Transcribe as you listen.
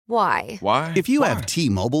Why? Why? If you have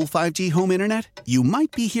T-Mobile 5G home internet, you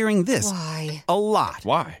might be hearing this Why? a lot.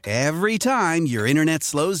 Why? Every time your internet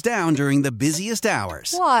slows down during the busiest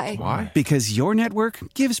hours. Why? Why? Because your network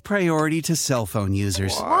gives priority to cell phone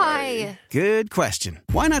users. Why? Good question.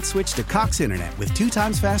 Why not switch to Cox Internet with 2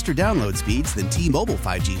 times faster download speeds than T-Mobile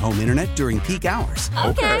 5G home internet during peak hours?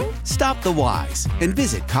 Okay. Stop the whys and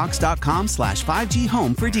visit cox.com/5G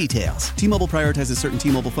home for details. T-Mobile prioritizes certain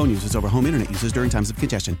T-Mobile phone users over home internet users during times of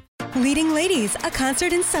congestion. Leading Ladies, a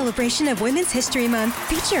concert in celebration of Women's History Month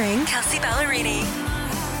featuring Kelsey Ballerini,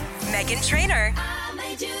 Meghan Trainor,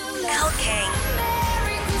 Elle King,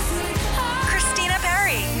 Christina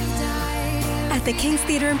Perri. At the King's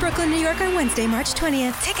Theater in Brooklyn, New York on Wednesday, March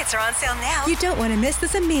 20th. Tickets are on sale now. You don't want to miss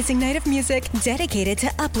this amazing night of music dedicated to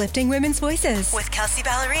uplifting women's voices. With Kelsey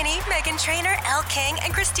Ballerini, Meghan Trainor, Elle King,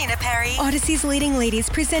 and Christina Perri. Odyssey's Leading Ladies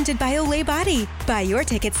presented by Olay Body. Buy your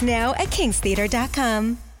tickets now at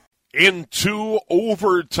kingstheater.com. In 2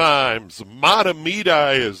 overtimes,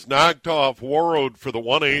 Mahtomedi has knocked off Warroad for the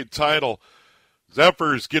 1-8 title.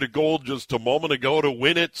 Zephyrs get a goal just a moment ago to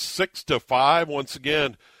win it 6-5. Once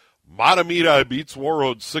again, Mahtomedi beats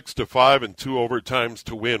Warroad 6-5 in 2 overtimes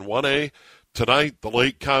to win 1A. Tonight, the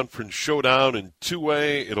Lake Conference Showdown in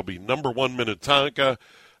 2A. It'll be number 1 Minnetonka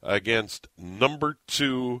against number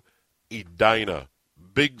 2 Edina.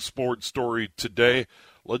 Big sports story today.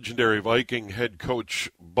 Legendary Viking head coach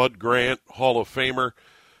Bud Grant, Hall of Famer,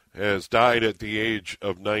 has died at the age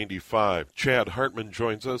of 95. Chad Hartman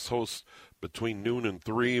joins us, hosts between noon and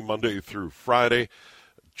 3, Monday through Friday.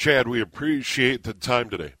 Chad, we appreciate the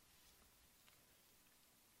time today.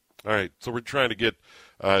 All right, so we're trying to get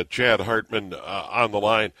Chad Hartman on the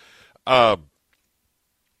line. But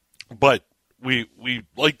we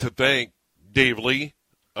like to thank Dave Lee,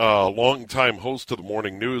 longtime host of the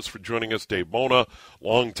Morning News, for joining us. Dave Mona,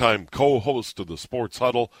 longtime co-host of the Sports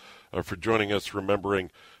Huddle, for joining us,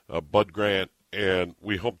 remembering Bud Grant. And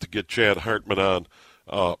we hope to get Chad Hartman on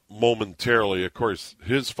momentarily. Of course,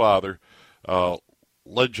 his father,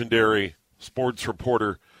 legendary sports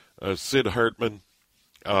reporter Sid Hartman,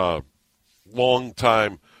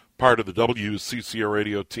 longtime part of the WCCO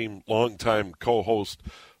radio team, longtime co-host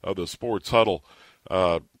of the Sports Huddle,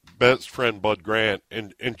 best friend Bud Grant.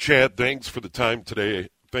 And Chad, thanks for the time today.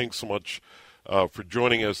 Thanks so much for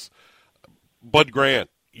joining us. Bud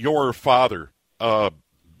Grant, your father,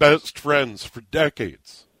 best friends for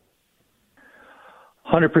decades.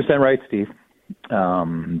 100% right, Steve.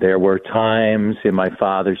 There were times in my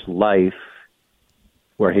father's life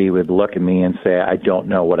where he would look at me and say, I don't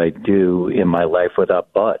know what I'd do in my life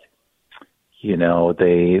without Bud. You know,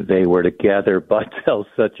 they were together. Bud tells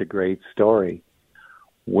such a great story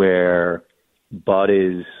where Bud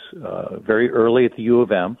is very early at the U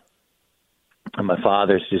of M, and my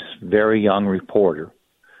father's just very young reporter.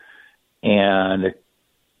 And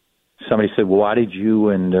somebody said, well, why did you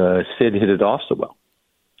and Sid hit it off so well?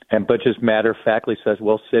 And Bud just matter-of-factly says,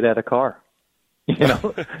 well, Sid had a car. You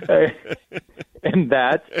know, and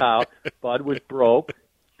that's how Bud was broke.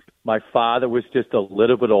 My father was just a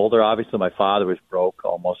little bit older. Obviously, my father was broke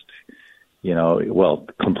almost, you know, well,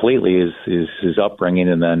 completely his upbringing,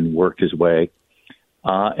 and then worked his way.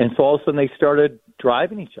 And so all of a sudden they started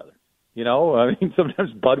driving each other. You know, I mean,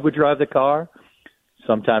 sometimes Bud would drive the car.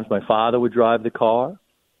 Sometimes my father would drive the car.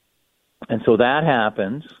 And so that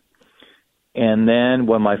happens. And then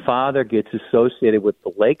when my father gets associated with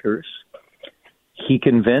the Lakers, he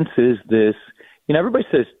convinces this, you know, everybody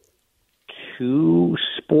says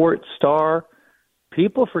two-sport star.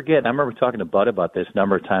 People forget. I remember talking to Bud about this a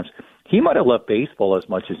number of times. He might have loved baseball as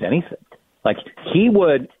much as anything. Like, he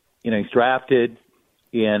would, you know, he's drafted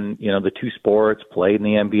in, you know, the two sports, played in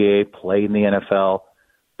the NBA, played in the NFL,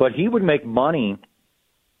 but he would make money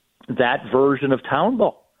that version of town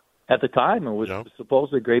ball at the time, and was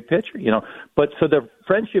supposedly a great pitcher, you know. But so the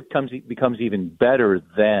friendship becomes even better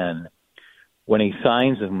then when he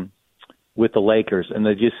signs him with the Lakers, and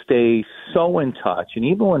they just stay so in touch. And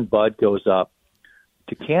even when Bud goes up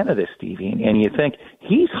to Canada, Stevie, and you think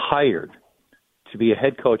he's hired to be a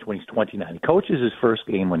head coach when he's 29. He coaches his first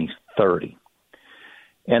game when he's 30.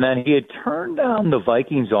 And then he had turned down the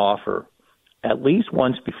Vikings offer at least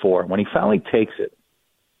once before. When he finally takes it,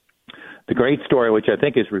 the great story, which I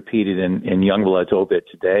think is repeated in Youngblood's obit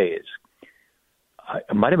today, is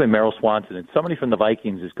it might have been Merrill Swanson, and somebody from the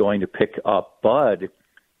Vikings is going to pick up Bud,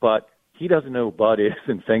 but he doesn't know who Bud is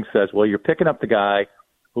and says, well, you're picking up the guy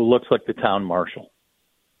who looks like the town marshal,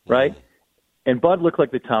 right? And Bud looked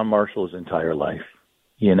like the town marshal his entire life,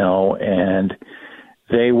 you know, and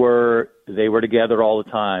they were together all the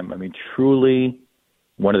time. I mean, truly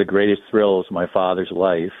one of the greatest thrills of my father's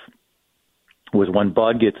life was when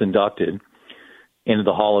Bud gets inducted into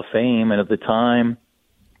the Hall of Fame. And at the time,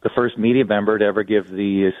 the first media member to ever give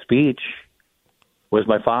the speech was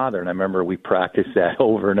my father. And I remember we practiced that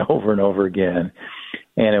over and over and over again.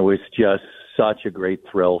 And it was just such a great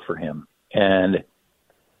thrill for him. And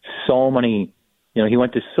so many, he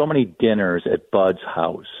went to so many dinners at Bud's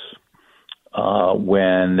house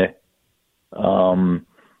when,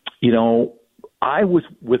 I was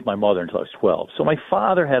with my mother until I was 12. So my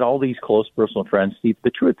father had all these close personal friends. Steve, the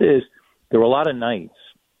truth is, there were a lot of nights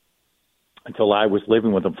until I was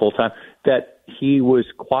living with him full time that he was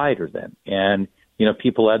quieter then. And,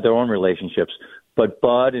 people had their own relationships. But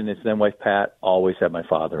Bud and his then wife, Pat, always had my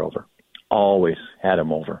father over. Always had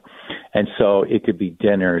him over. And so it could be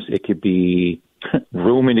dinners. It could be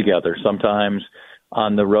rooming together, sometimes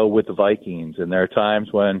on the road with the Vikings. And there are times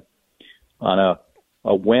when on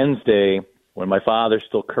a Wednesday when my father's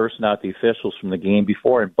still cursing out the officials from the game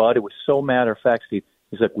before, and Bud, it was so matter of fact, Steve,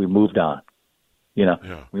 he's like, we moved on.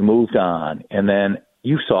 We moved on. And then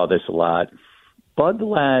you saw this a lot. Bud, the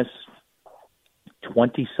last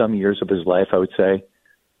 20-some years of his life, I would say,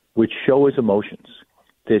 would show his emotions.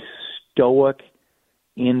 This stoic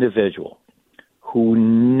individual who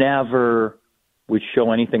never would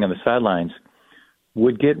show anything on the sidelines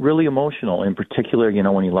would get really emotional, in particular,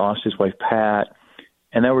 when he lost his wife, Pat.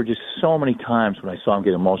 And there were just so many times when I saw him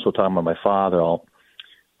get emotional talking about my father. I'll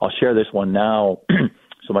share this one now.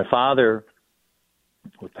 So my father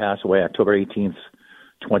would pass away October 18th,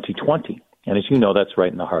 2020. And as you know, that's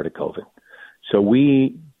right in the heart of COVID. So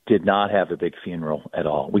we did not have a big funeral at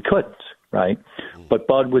all. We couldn't, right? But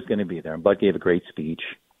Bud was going to be there, and Bud gave a great speech.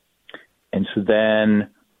 And so then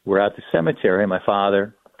we're at the cemetery, and my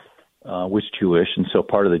father was Jewish, and so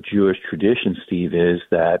part of the Jewish tradition, Steve, is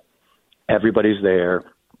that everybody's there,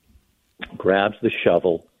 grabs the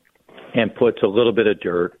shovel, and puts a little bit of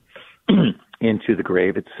dirt into the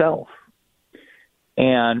grave itself.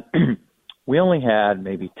 And we only had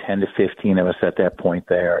maybe 10 to 15 of us at that point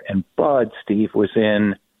there. And Bud, Steve, was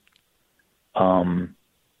in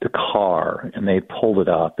the car, and they pulled it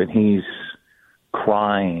up, and he's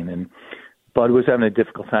crying. And Bud was having a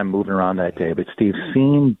difficult time moving around that day. But, Steve,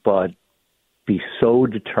 seeing Bud be so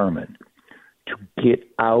determined to get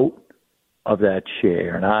out of that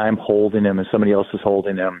chair, and I'm holding him, and somebody else is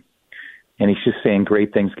holding him, and he's just saying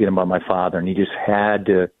great things to get him about my father, and he just had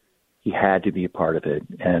to be a part of it.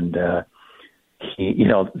 And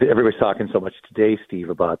everybody's talking so much today, Steve,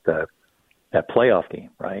 about that playoff game,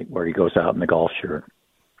 right, where he goes out in the golf shirt.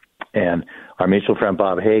 And our mutual friend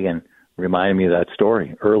Bob Hagan reminded me of that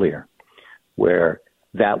story earlier, where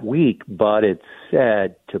that week Bud had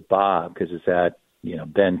said to Bob, because it's at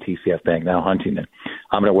then TCF Bank, now Huntington,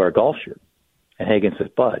 I'm going to wear a golf shirt. And Hagan says,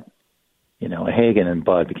 Bud, Hagan and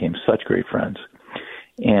Bud became such great friends.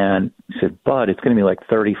 And he said, Bud, it's going to be like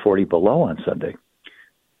 30, 40 below on Sunday.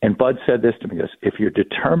 And Bud said this to me, he goes, if you're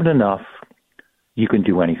determined enough, you can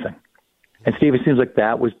do anything. And Steve, it seems like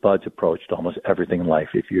that was Bud's approach to almost everything in life.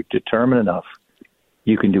 If you're determined enough,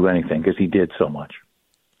 you can do anything, because he did so much.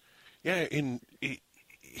 Yeah, in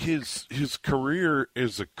his career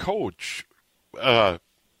as a coach,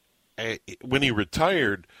 when he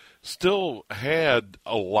retired, still had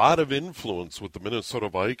a lot of influence with the Minnesota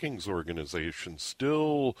Vikings organization,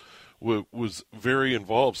 still was very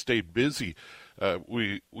involved, stayed busy.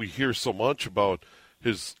 We hear so much about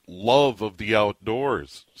his love of the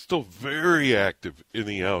outdoors, still very active in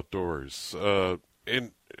the outdoors,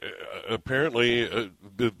 and apparently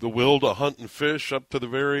the will to hunt and fish up to the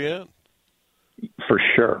very end. For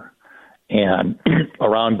sure. And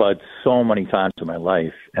around Bud so many times in my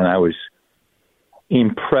life, and I was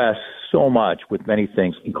impressed so much with many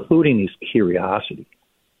things, including his curiosity.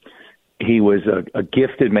 He was a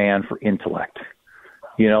gifted man for intellect,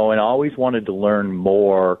 and always wanted to learn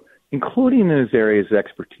more, including in his areas of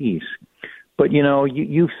expertise. But,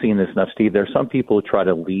 you've seen this enough, Steve. There are some people who try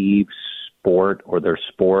to leave sport or their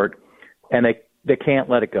sport, and they can't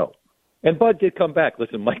let it go. And Bud did come back.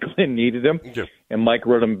 Listen, Mike Lynn needed him, and Mike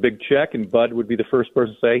wrote him a big check, and Bud would be the first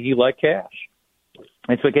person to say he liked cash.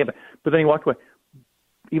 And so he came back. But then he walked away.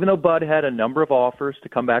 Even though Bud had a number of offers to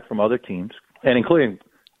come back from other teams, and including,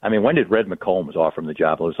 when did Red McCombs offer him the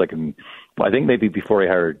job? It was like, I think maybe before he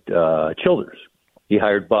hired Childers. He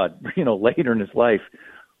hired Bud, later in his life.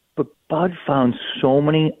 But Bud found so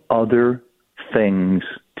many other things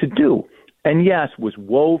to do. And yes, was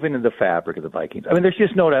woven in the fabric of the Vikings. There's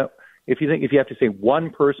just no doubt. If you have to say one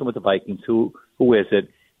person with the Vikings, who is it?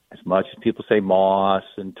 As much as people say Moss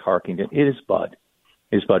and Tarkington, it is Bud.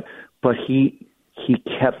 It is Bud. But he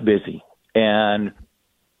kept busy. And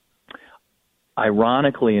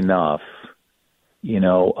ironically enough,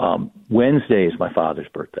 Wednesday is my father's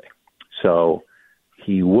birthday. So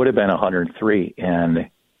he would have been 103. And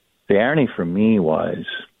the irony for me was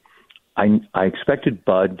I expected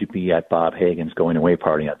Bud to be at Bob Hagan's going away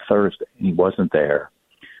party on Thursday, and he wasn't there.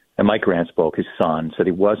 And Mike Grant spoke, his son, said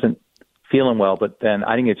he wasn't feeling well, but then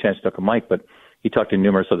I didn't get a chance to talk to Mike, but he talked to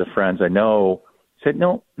numerous other friends I know, said,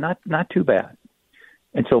 no, not too bad.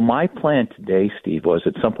 And so my plan today, Steve, was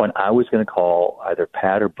at some point I was going to call either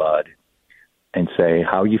Pat or Bud and say,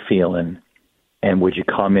 how are you feeling? And would you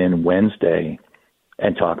come in Wednesday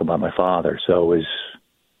and talk about my father? So it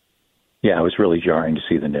was really jarring to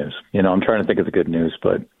see the news. I'm trying to think of the good news,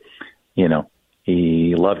 but,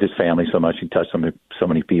 he loved his family so much. He touched so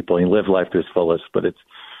many people. He lived life to his fullest, but it's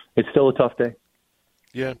still a tough day.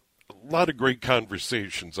 Yeah, a lot of great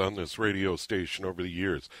conversations on this radio station over the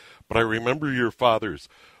years. But I remember your father's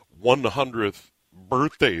 100th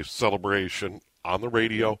birthday celebration on the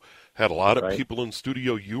radio. Had a lot of people in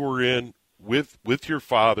studio. You were in with your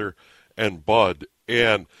father and Bud.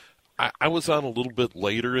 And I was on a little bit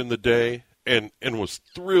later in the day and was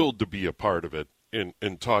thrilled to be a part of it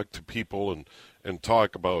and talk to people and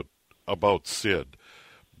talk about Sid.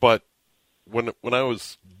 But when I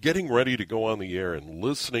was getting ready to go on the air and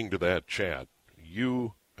listening to that chat,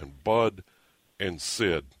 you and Bud and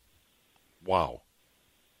Sid, wow.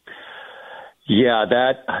 Yeah,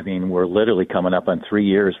 we're literally coming up on 3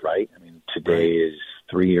 years, right? Today is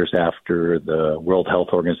 3 years after the World Health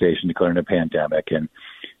Organization declaring a pandemic. And,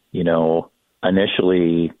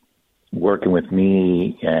 initially working with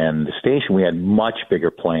me and the station, we had much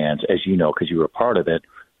bigger plans, as you know, because you were a part of it,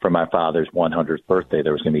 for my father's 100th birthday.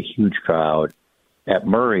 There was going to be a huge crowd at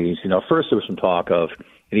Murray's. First there was some talk of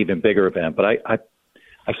an even bigger event, but I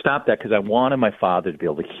stopped that because I wanted my father to be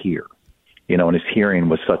able to hear, and his hearing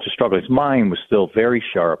was such a struggle. His mind was still very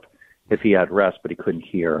sharp if he had rest, but he couldn't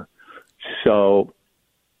hear. So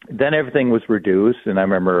then everything was reduced, and I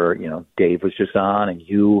remember, Dave was just on, and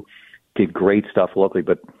you did great stuff locally,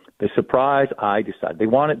 but the surprise, I decided,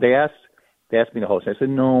 they asked me to host. I said,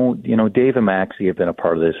 no, Dave and Maxie have been a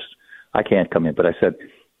part of this. I can't come in. But I said,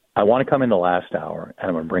 I want to come in the last hour, and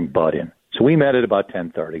I'm going to bring Bud in. So we met at about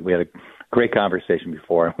 10:30. We had a great conversation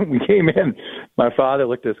before. When we came in, my father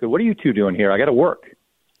looked at us and said, what are you two doing here? I got to work.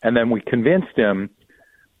 And then we convinced him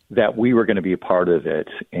that we were going to be a part of it.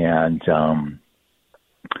 And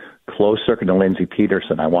close circuit to Lindsey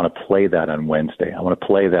Peterson, I want to play that on Wednesday. I want to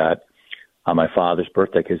play that on my father's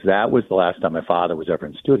birthday because that was the last time my father was ever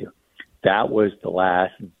in the studio. That was the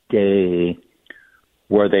last day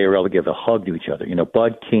where they were able to give a hug to each other.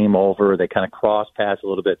 Bud came over. They kind of crossed paths a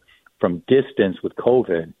little bit from distance with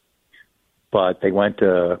COVID, but they went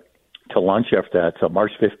to lunch after that. So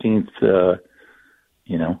March 15th,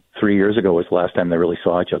 3 years ago was the last time they really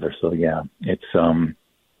saw each other. So, yeah, it's, they're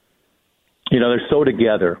so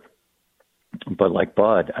together. But like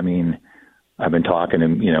Bud, I've been talking to,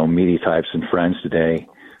 media types and friends today.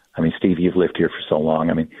 Steve, you've lived here for so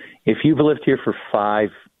long. If you've lived here for 5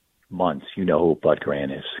 months, you know who Bud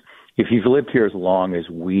Grant is. If you've lived here as long as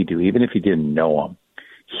we do, even if you didn't know him,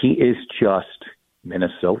 he is just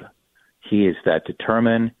Minnesota. He is that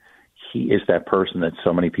determined. He is that person that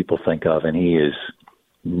so many people think of, and he is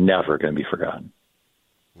never going to be forgotten.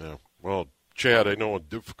 Yeah. Well, Chad, I know a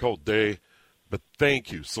difficult day, but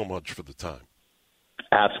thank you so much for the time.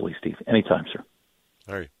 Absolutely, Steve. Anytime, sir.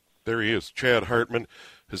 All right. There he is, Chad Hartman,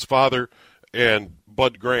 his father, and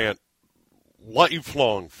Bud Grant,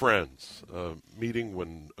 lifelong friends, meeting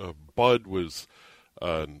when Bud was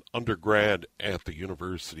an undergrad at the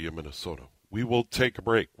University of Minnesota. We will take a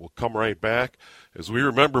break. We'll come right back as we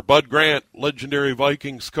remember Bud Grant, legendary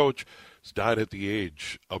Vikings coach, has died at the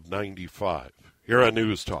age of 95. Here on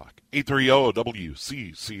News Talk, 830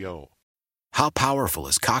 WCCO. How powerful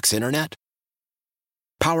is Cox Internet?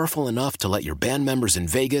 Powerful enough to let your band members in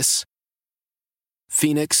Vegas,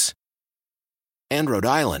 Phoenix, and Rhode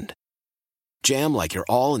Island jam like you're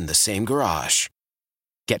all in the same garage.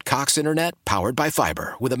 Get Cox Internet powered by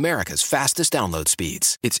fiber with America's fastest download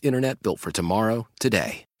speeds. It's internet built for tomorrow,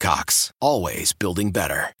 today. Cox, always building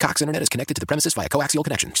better. Cox Internet is connected to the premises via coaxial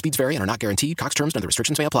connection. Speeds vary and are not guaranteed. Cox terms and other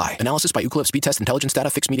restrictions may apply. Analysis by Ookla Speed Test Intelligence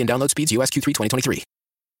Data. Fixed median download speeds. US Q3 2023.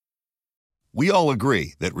 We all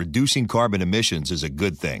agree that reducing carbon emissions is a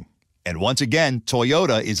good thing. And once again,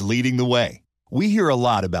 Toyota is leading the way. We hear a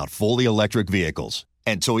lot about fully electric vehicles,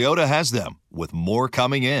 and Toyota has them, with more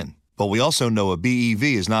coming in. But we also know a BEV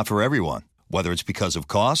is not for everyone, whether it's because of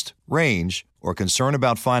cost, range, or concern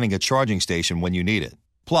about finding a charging station when you need it.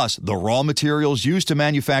 Plus, the raw materials used to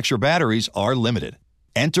manufacture batteries are limited.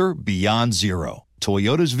 Enter Beyond Zero,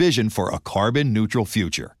 Toyota's vision for a carbon-neutral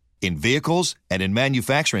future. in vehicles, and in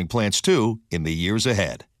manufacturing plants too in the years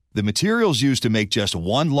ahead. The materials used to make just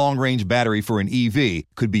one long-range battery for an EV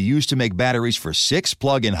could be used to make batteries for 6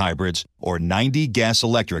 plug-in hybrids or 90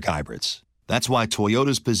 gas-electric hybrids. That's why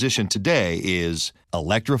Toyota's position today is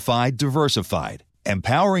electrified, diversified,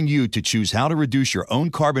 empowering you to choose how to reduce your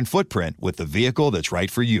own carbon footprint with the vehicle that's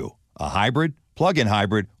right for you, a hybrid, plug-in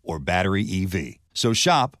hybrid, or battery EV. So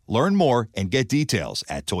shop, learn more, and get details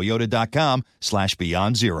at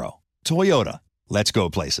toyota.com/beyond zero. Toyota, let's go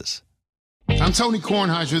places. I'm Tony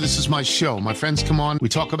Kornheiser. This is my show. My friends come on. We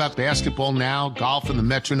talk about basketball now, golf, and the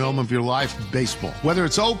metronome of your life, baseball. Whether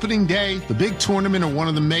it's opening day, the big tournament, or one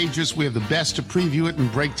of the majors, we have the best to preview it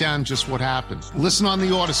and break down just what happened. Listen on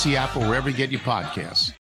the Odyssey app or wherever you get your podcasts.